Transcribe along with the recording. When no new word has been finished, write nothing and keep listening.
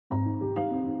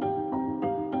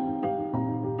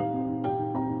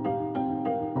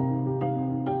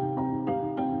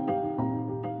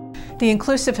The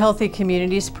Inclusive Healthy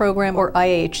Communities Program, or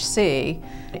IHC,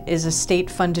 is a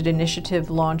state-funded initiative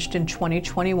launched in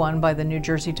 2021 by the New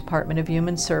Jersey Department of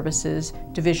Human Services,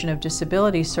 Division of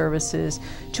Disability Services,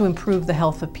 to improve the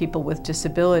health of people with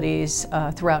disabilities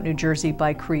throughout New Jersey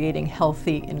by creating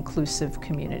healthy, inclusive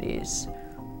communities.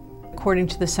 According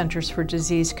to the Centers for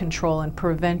Disease Control and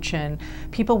Prevention,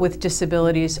 people with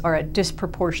disabilities are at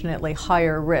disproportionately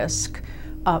higher risk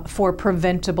for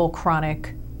preventable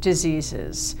chronic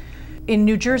diseases. In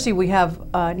New Jersey, we have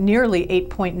nearly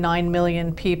 8.9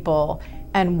 million people,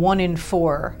 and 1 in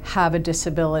 4 have a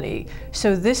disability.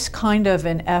 So this kind of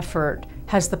an effort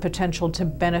has the potential to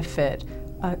benefit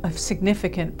a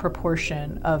significant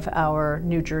proportion of our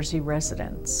New Jersey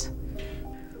residents.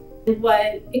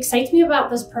 What excites me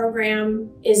about this program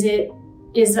is it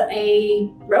is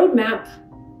a roadmap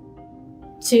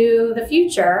to the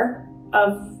future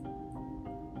of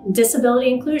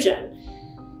disability inclusion.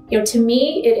 To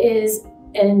me, it is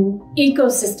an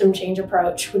ecosystem change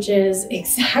approach, which is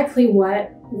exactly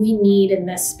what we need in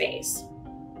this space.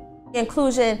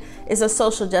 Inclusion is a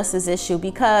social justice issue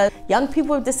because young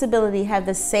people with disability have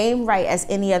the same right as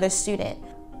any other student.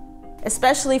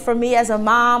 Especially for me as a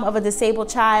mom of a disabled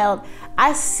child,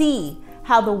 I see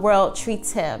how the world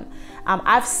treats him.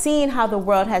 I've seen how the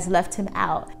world has left him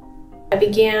out. I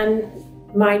began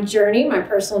my journey, my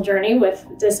personal journey with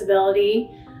disability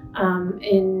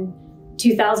in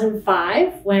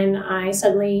 2005 when I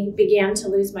suddenly began to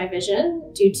lose my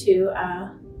vision due to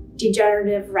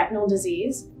degenerative retinal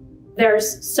disease.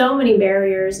 There's so many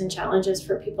barriers and challenges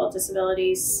for people with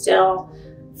disabilities still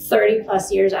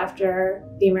 30+ years after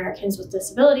the Americans with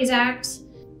Disabilities Act.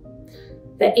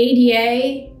 The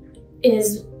ADA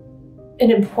is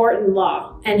an important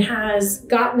law and has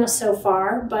gotten us so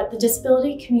far, but the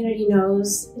disability community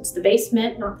knows it's the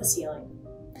basement, not the ceiling.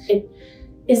 It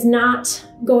is not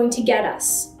going to get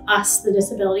us, the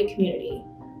disability community,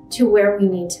 to where we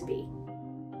need to be.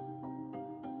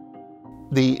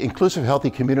 The Inclusive Healthy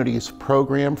Communities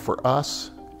program for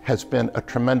us has been a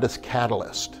tremendous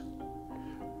catalyst.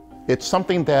 It's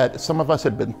something that some of us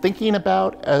had been thinking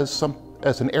about as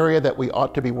an area that we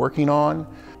ought to be working on,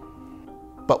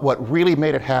 but what really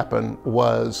made it happen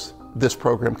was this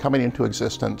program coming into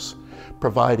existence,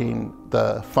 providing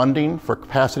the funding for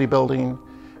capacity building,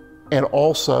 and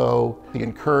also the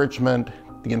encouragement,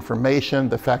 the information,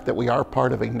 the fact that we are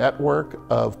part of a network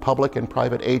of public and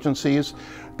private agencies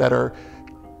that are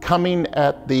coming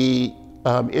at the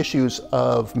issues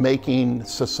of making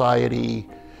society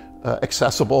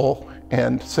accessible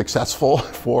and successful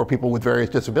for people with various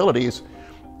disabilities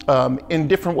in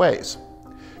different ways.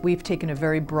 We've taken a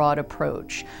very broad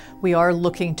approach. We are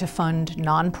looking to fund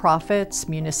nonprofits,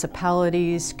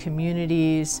 municipalities,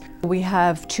 communities. We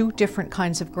have 2 different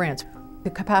kinds of grants. The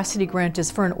capacity grant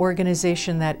is for an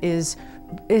organization that is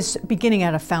beginning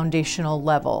at a foundational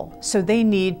level. So they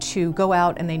need to go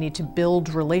out and they need to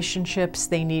build relationships,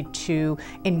 they need to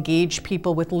engage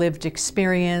people with lived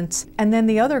experience. And then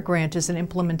the other grant is an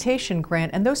implementation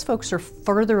grant, and those folks are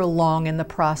further along in the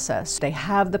process. They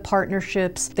have the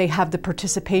partnerships, they have the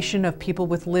participation of people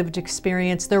with lived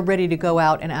experience, they're ready to go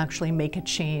out and actually make a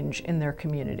change in their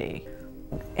community.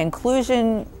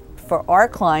 Inclusion for our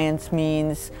clients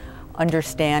means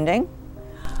understanding,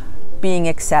 being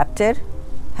accepted,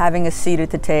 having a seat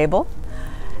at the table.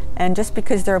 And just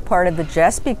because they're a part of the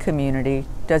GESB community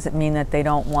doesn't mean that they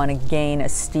don't want to gain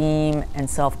esteem and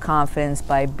self-confidence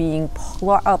by being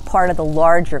a part of the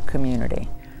larger community.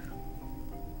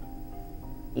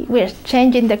 We're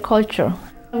changing the culture.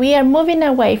 We are moving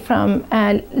away from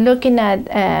looking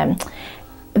at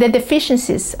the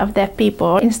deficiencies of the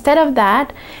people. Instead of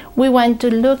that, we want to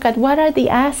look at what are the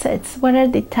assets, what are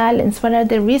the talents, what are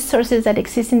the resources that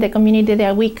exist in the community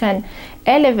that we can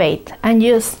elevate and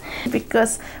use.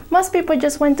 Because most people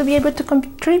just want to be able to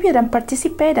contribute and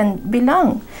participate and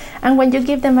belong. And when you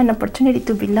give them an opportunity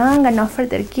to belong and offer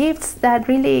their gifts, that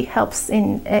really helps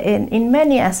in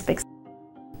many aspects.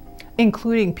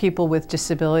 Including people with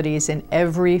disabilities in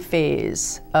every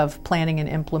phase of planning and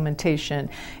implementation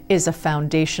is a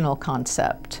foundational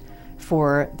concept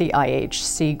for the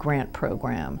IHC grant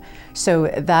program. So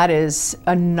that is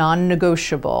a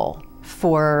non-negotiable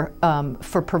for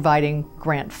providing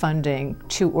grant funding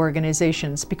to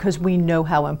organizations because we know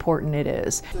how important it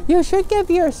is. You should give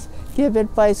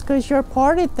advice because you're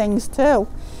part of things too.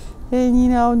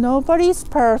 And nobody's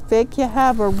perfect. You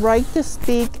have a right to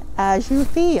speak as you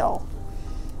feel.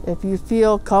 If you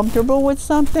feel comfortable with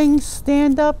something,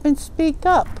 stand up and speak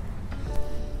up.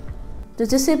 The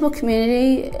disabled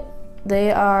community,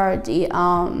 they are the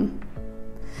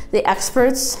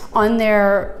experts on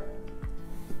their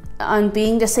on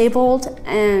being disabled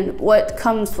and what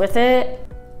comes with it.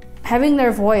 Having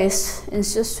their voice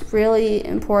is just really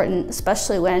important,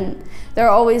 especially when they're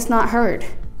always not heard.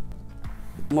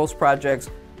 Most projects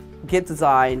get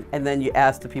designed and then you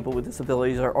ask the people with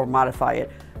disabilities or modify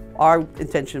it. Our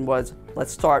intention was,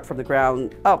 let's start from the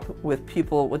ground up with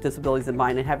people with disabilities in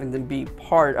mind and having them be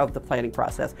part of the planning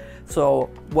process.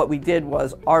 So what we did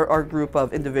was our group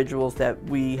of individuals that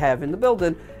we have in the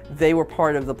building, they were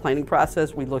part of the planning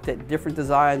process. We looked at different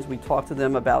designs. We talked to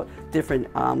them about different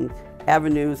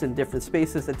avenues and different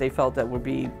spaces that they felt that would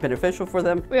be beneficial for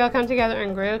them. We all come together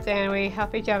in groups and we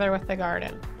help each other with the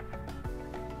garden.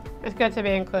 It's good to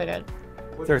be included.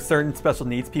 There are certain special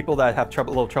needs people that have a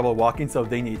little trouble walking, so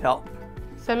they need help.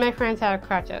 Some of my friends have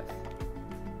crutches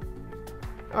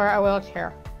or a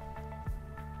wheelchair.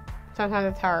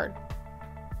 Sometimes it's hard.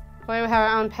 We have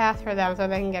our own path for them so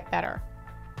they can get better.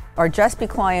 Our Just Be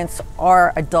clients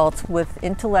are adults with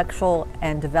intellectual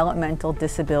and developmental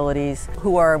disabilities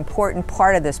who are an important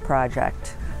part of this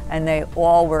project. And they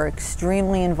all were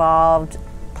extremely involved,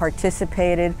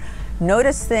 participated,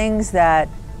 noticed things that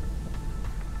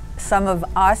some of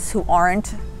us who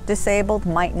aren't disabled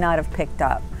might not have picked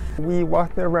up. We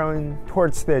walked around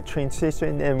towards the train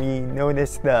station and we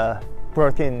noticed the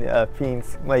broken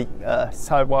things like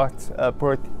sidewalks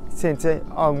broken. Since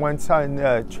on one side of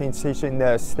the train station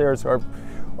the stairs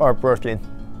are broken.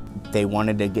 They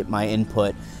wanted to get my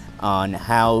input on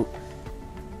how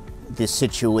the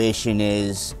situation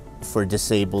is for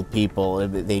disabled people.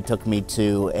 They took me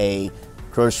to a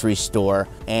grocery store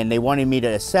and they wanted me to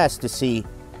assess to see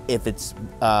if it's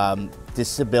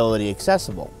disability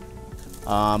accessible.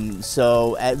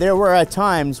 So there were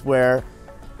times where,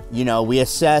 you know, we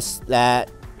assessed that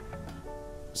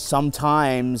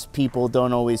sometimes people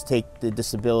don't always take the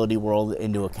disability world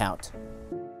into account.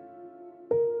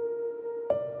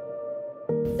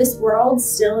 This world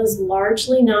still is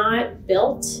largely not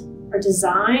built or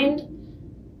designed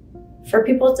for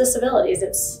people with disabilities.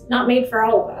 It's not made for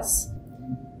all of us.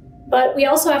 But we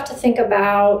also have to think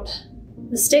about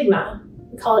the stigma.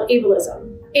 We call it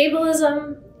ableism.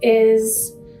 Ableism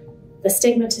is the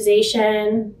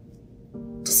stigmatization,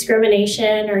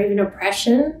 discrimination, or even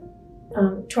oppression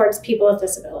towards people with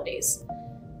disabilities.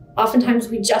 Oftentimes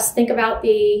we just think about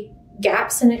the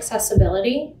gaps in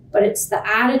accessibility, but it's the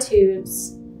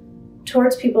attitudes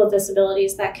towards people with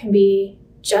disabilities that can be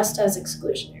just as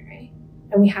exclusionary.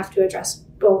 And we have to address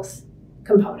both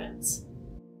components.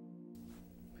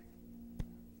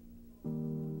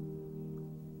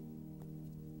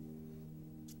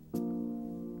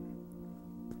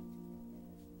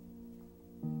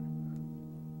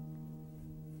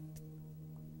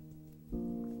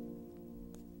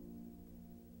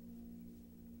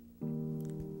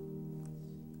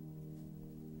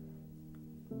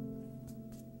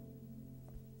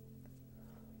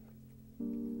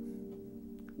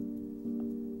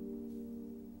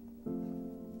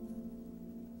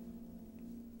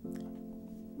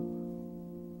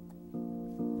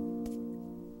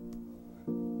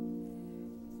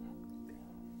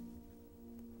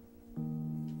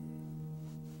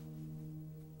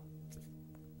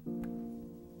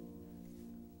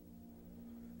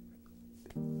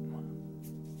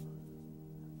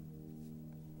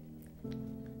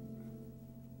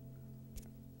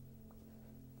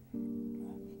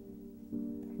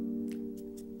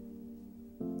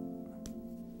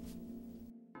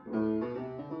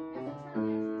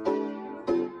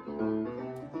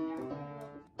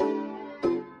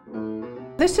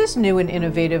 This is new and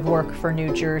innovative work for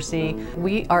New Jersey.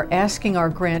 We are asking our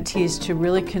grantees to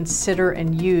really consider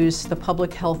and use the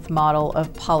public health model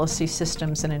of policy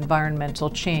systems and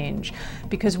environmental change,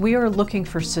 because we are looking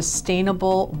for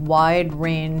sustainable,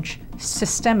 wide-range,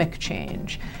 systemic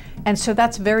change. And so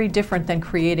that's very different than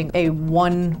creating a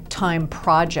one-time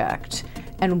project.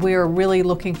 And we're really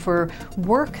looking for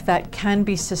work that can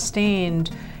be sustained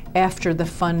after the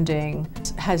funding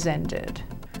has ended.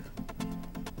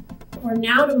 We're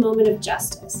now at a moment of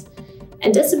justice.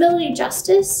 And disability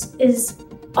justice is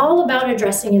all about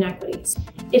addressing inequities.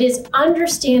 It is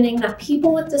understanding that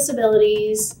people with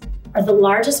disabilities are the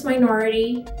largest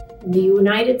minority in the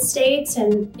United States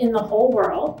and in the whole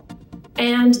world.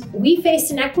 And we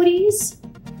face inequities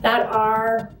that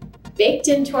are baked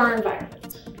into our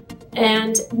environment.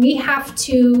 And we have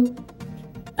to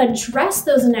address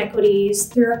those inequities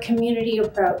through a community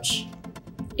approach.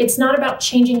 It's not about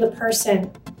changing the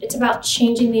person. It's about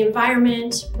changing the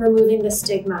environment, removing the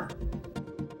stigma.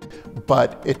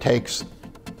 But it takes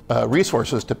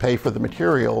resources to pay for the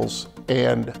materials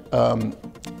and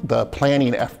the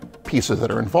planning pieces that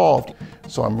are involved.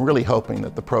 So I'm really hoping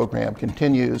that the program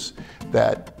continues,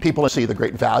 that people see the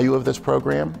great value of this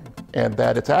program, and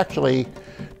that it's actually,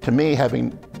 to me,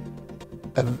 having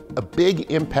a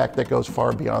big impact that goes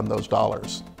far beyond those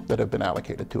dollars that have been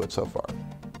allocated to it so far.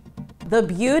 The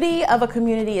beauty of a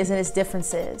community is in its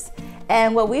differences.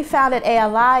 And what we found at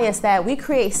ALI is that we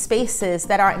create spaces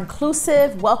that are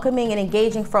inclusive, welcoming, and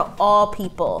engaging for all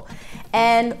people.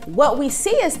 And what we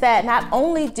see is that not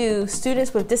only do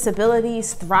students with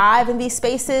disabilities thrive in these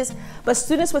spaces, but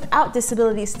students without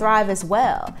disabilities thrive as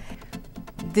well.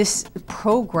 This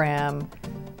program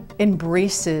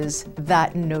embraces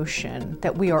that notion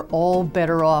that we are all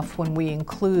better off when we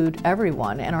include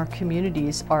everyone, and our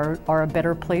communities are a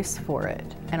better place for it,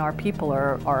 and our people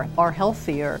are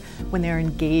healthier when they're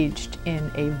engaged in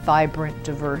a vibrant,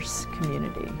 diverse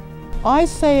community. I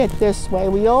say it this way,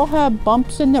 we all have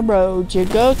bumps in the road. You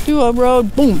go through a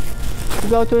road, boom. You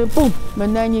go through it, boom.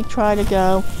 And then you try to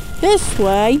go this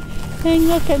way, and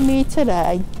look at me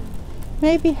today.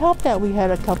 Maybe help that we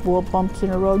had a couple of bumps in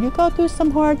the road. You go through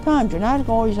some hard times. You're not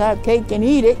always have cake and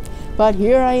eat it, but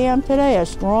here I am today, a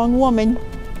strong woman.